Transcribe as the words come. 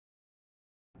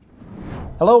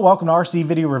Hello, welcome to RC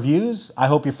Video Reviews. I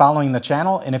hope you're following the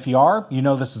channel, and if you are, you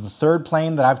know this is the third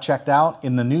plane that I've checked out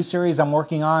in the new series I'm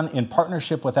working on in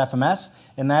partnership with FMS,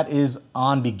 and that is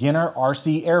on beginner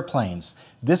RC airplanes.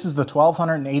 This is the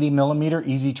 1280mm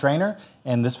Easy Trainer,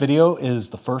 and this video is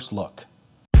the first look.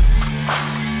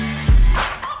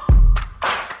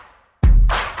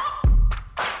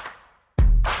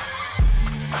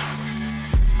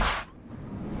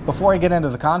 Before I get into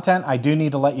the content, I do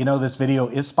need to let you know this video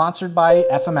is sponsored by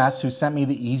FMS, who sent me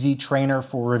the Easy Trainer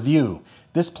for review.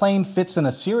 This plane fits in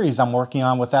a series I'm working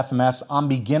on with FMS on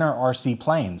beginner RC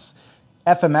planes.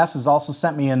 FMS has also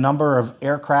sent me a number of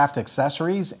aircraft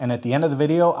accessories, and at the end of the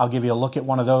video, I'll give you a look at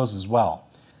one of those as well.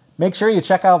 Make sure you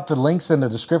check out the links in the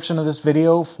description of this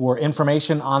video for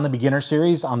information on the beginner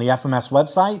series on the FMS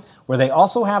website, where they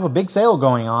also have a big sale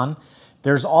going on.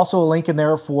 There's also a link in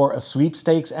there for a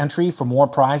sweepstakes entry for more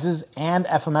prizes, and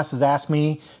FMS has asked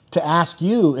me to ask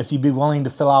you if you'd be willing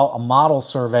to fill out a model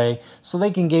survey so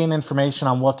they can gain information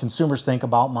on what consumers think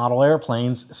about model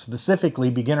airplanes,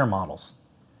 specifically beginner models.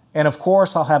 And of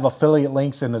course, I'll have affiliate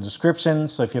links in the description,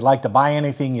 so if you'd like to buy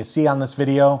anything you see on this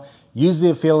video, use the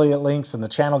affiliate links and the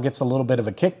channel gets a little bit of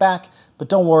a kickback, but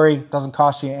don't worry, it doesn't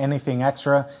cost you anything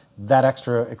extra. That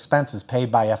extra expense is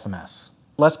paid by FMS.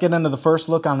 Let's get into the first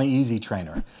look on the Easy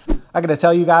Trainer. I gotta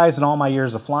tell you guys, in all my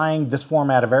years of flying, this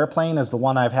format of airplane is the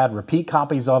one I've had repeat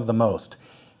copies of the most.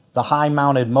 The high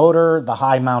mounted motor, the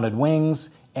high mounted wings,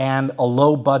 and a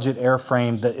low budget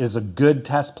airframe that is a good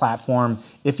test platform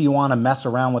if you wanna mess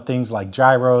around with things like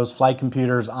gyros, flight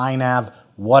computers, iNav,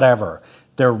 whatever.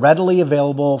 They're readily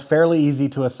available, fairly easy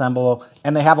to assemble,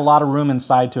 and they have a lot of room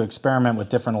inside to experiment with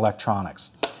different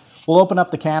electronics. We'll open up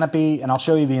the canopy and I'll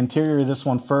show you the interior of this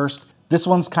one first. This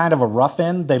one's kind of a rough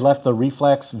end. They left the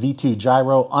Reflex V2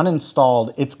 gyro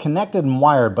uninstalled. It's connected and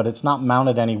wired, but it's not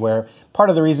mounted anywhere. Part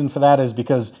of the reason for that is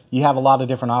because you have a lot of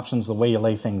different options the way you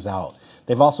lay things out.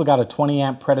 They've also got a 20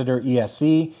 amp Predator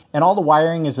ESC, and all the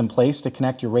wiring is in place to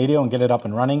connect your radio and get it up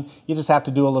and running. You just have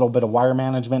to do a little bit of wire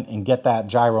management and get that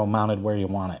gyro mounted where you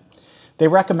want it. They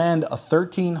recommend a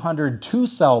 1300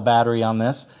 2-cell battery on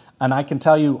this, and I can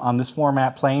tell you on this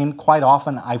format plane, quite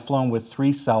often I've flown with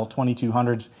 3-cell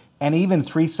 2200s and even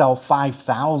 3-cell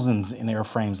 5000s in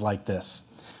airframes like this.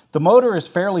 The motor is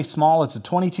fairly small. It's a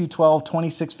 2212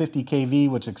 2650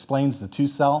 kV, which explains the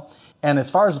 2-cell. And as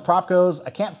far as the prop goes, I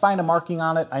can't find a marking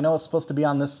on it. I know it's supposed to be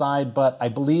on this side, but I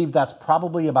believe that's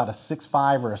probably about a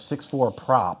 6.5 or a 6.4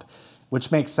 prop,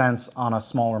 which makes sense on a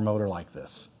smaller motor like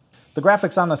this. The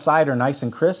graphics on the side are nice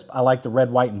and crisp. I like the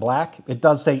red, white, and black. It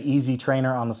does say Easy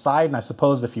Trainer on the side, and I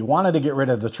suppose if you wanted to get rid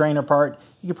of the trainer part,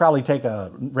 you could probably take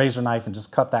a razor knife and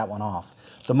just cut that one off.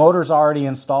 The motor's already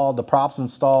installed, the props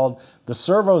installed, the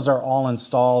servos are all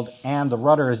installed, and the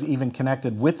rudder is even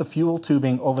connected with the fuel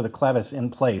tubing over the clevis in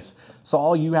place. So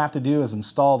all you have to do is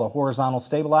install the horizontal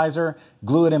stabilizer,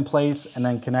 glue it in place, and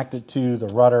then connect it to the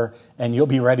rudder, and you'll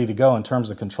be ready to go in terms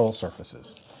of control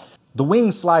surfaces. The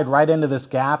wings slide right into this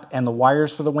gap, and the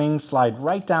wires for the wings slide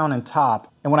right down in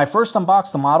top. And when I first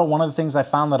unboxed the model, one of the things I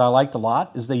found that I liked a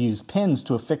lot is they use pins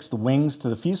to affix the wings to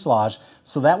the fuselage,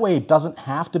 so that way it doesn't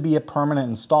have to be a permanent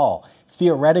install.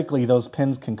 Theoretically, those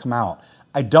pins can come out.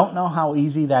 I don't know how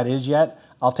easy that is yet.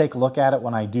 I'll take a look at it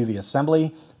when I do the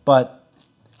assembly, but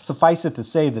suffice it to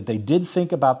say that they did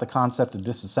think about the concept of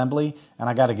disassembly, and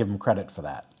I gotta give them credit for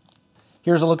that.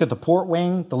 Here's a look at the port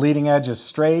wing. The leading edge is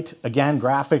straight. Again,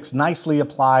 graphics nicely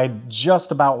applied,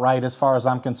 just about right as far as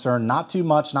I'm concerned. Not too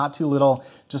much, not too little,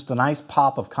 just a nice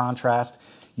pop of contrast.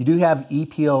 You do have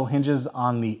EPO hinges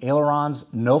on the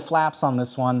ailerons, no flaps on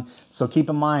this one. So keep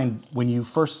in mind, when you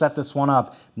first set this one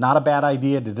up, not a bad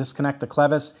idea to disconnect the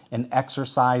clevis and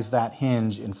exercise that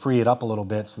hinge and free it up a little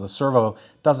bit so the servo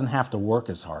doesn't have to work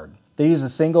as hard. They use a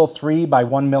single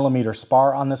 3x1mm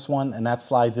spar on this one, and that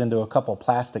slides into a couple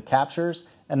plastic captures.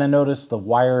 And then notice the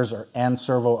wires and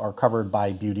servo are covered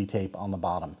by beauty tape on the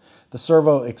bottom. The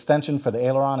servo extension for the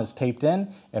aileron is taped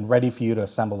in and ready for you to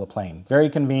assemble the plane. Very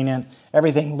convenient.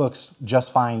 Everything looks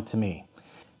just fine to me.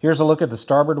 Here's a look at the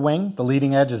starboard wing. The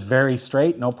leading edge is very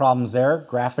straight, no problems there.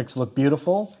 Graphics look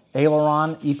beautiful.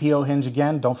 Aileron, EPO hinge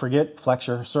again, don't forget, flex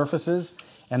your surfaces.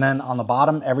 And then on the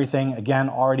bottom, everything, again,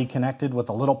 already connected with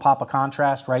a little pop of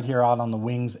contrast right here out on the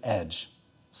wing's edge.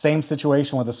 Same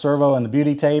situation with the servo and the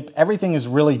beauty tape. Everything is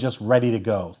really just ready to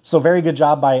go. So very good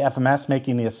job by FMS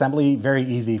making the assembly very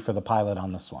easy for the pilot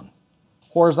on this one.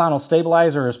 Horizontal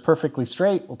stabilizer is perfectly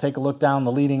straight. We'll take a look down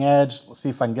the leading edge. Let's see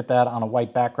if I can get that on a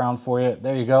white background for you.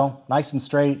 There you go, nice and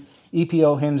straight.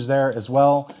 EPO hinge there as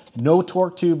well. No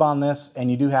torque tube on this, and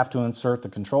you do have to insert the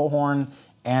control horn.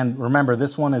 And remember,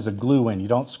 this one is a glue in. You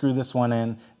don't screw this one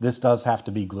in. This does have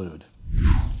to be glued.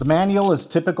 The manual is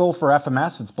typical for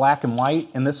FMS. It's black and white,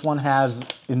 and this one has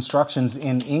instructions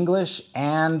in English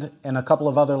and in a couple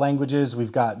of other languages.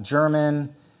 We've got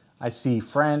German, I see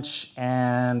French,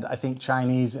 and I think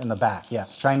Chinese in the back.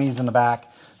 Yes, Chinese in the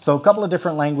back. So a couple of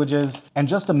different languages and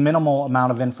just a minimal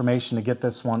amount of information to get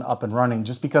this one up and running,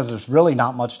 just because there's really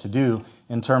not much to do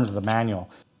in terms of the manual.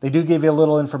 They do give you a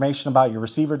little information about your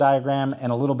receiver diagram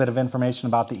and a little bit of information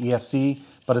about the ESC,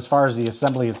 but as far as the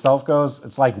assembly itself goes,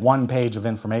 it's like one page of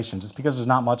information just because there's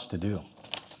not much to do.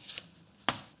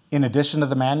 In addition to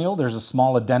the manual, there's a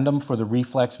small addendum for the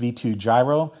Reflex V2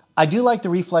 gyro. I do like the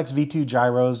Reflex V2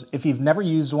 gyros. If you've never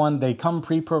used one, they come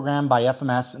pre-programmed by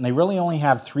FMS, and they really only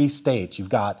have 3 states. You've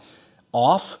got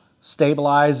off,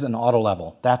 stabilize, and auto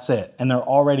level. That's it. And they're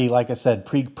already, like I said,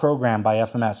 pre-programmed by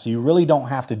FMS, so you really don't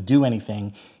have to do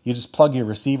anything. You just plug your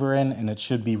receiver in, and it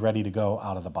should be ready to go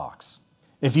out of the box.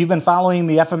 If you've been following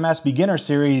the FMS Beginner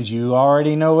Series, you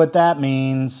already know what that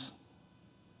means,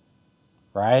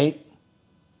 right?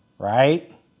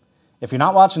 Right? If you're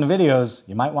not watching the videos,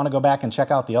 you might want to go back and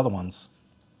check out the other ones.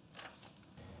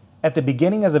 At the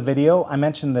beginning of the video, I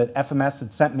mentioned that FMS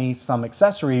had sent me some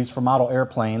accessories for model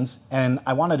airplanes, and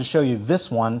I wanted to show you this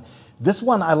one. This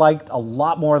one I liked a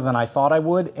lot more than I thought I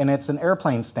would, and it's an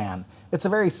airplane stand. It's a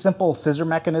very simple scissor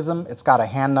mechanism. It's got a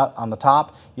hand nut on the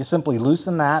top. You simply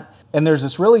loosen that, and there's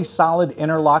this really solid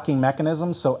interlocking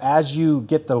mechanism, so as you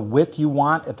get the width you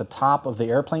want at the top of the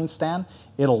airplane stand,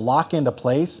 it'll lock into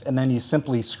place, and then you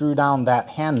simply screw down that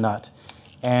hand nut,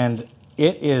 and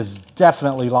it is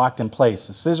definitely locked in place.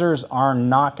 The scissors are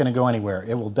not going to go anywhere.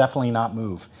 It will definitely not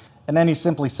move. And then you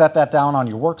simply set that down on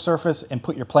your work surface and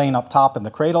put your plane up top in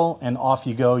the cradle, and off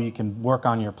you go. You can work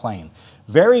on your plane.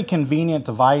 Very convenient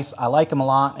device. I like them a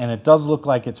lot, and it does look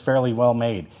like it's fairly well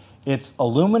made. It's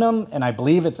aluminum, and I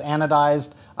believe it's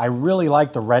anodized. I really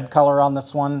like the red color on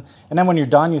this one. And then when you're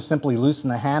done, you simply loosen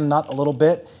the hand nut a little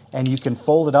bit, and you can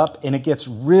fold it up, and it gets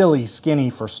really skinny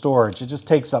for storage. It just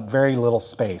takes up very little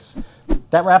space.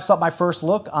 That wraps up my first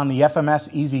look on the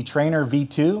FMS Easy Trainer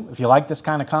V2. If you like this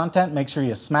kind of content, make sure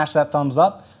you smash that thumbs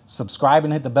up, subscribe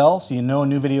and hit the bell so you know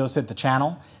new videos hit the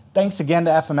channel. Thanks again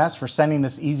to FMS for sending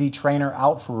this Easy Trainer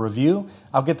out for review.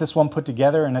 I'll get this one put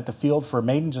together and at the field for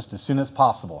maiden just as soon as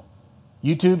possible.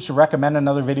 YouTube should recommend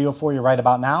another video for you right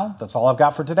about now. That's all I've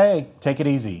got for today. Take it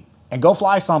easy and go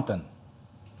fly something.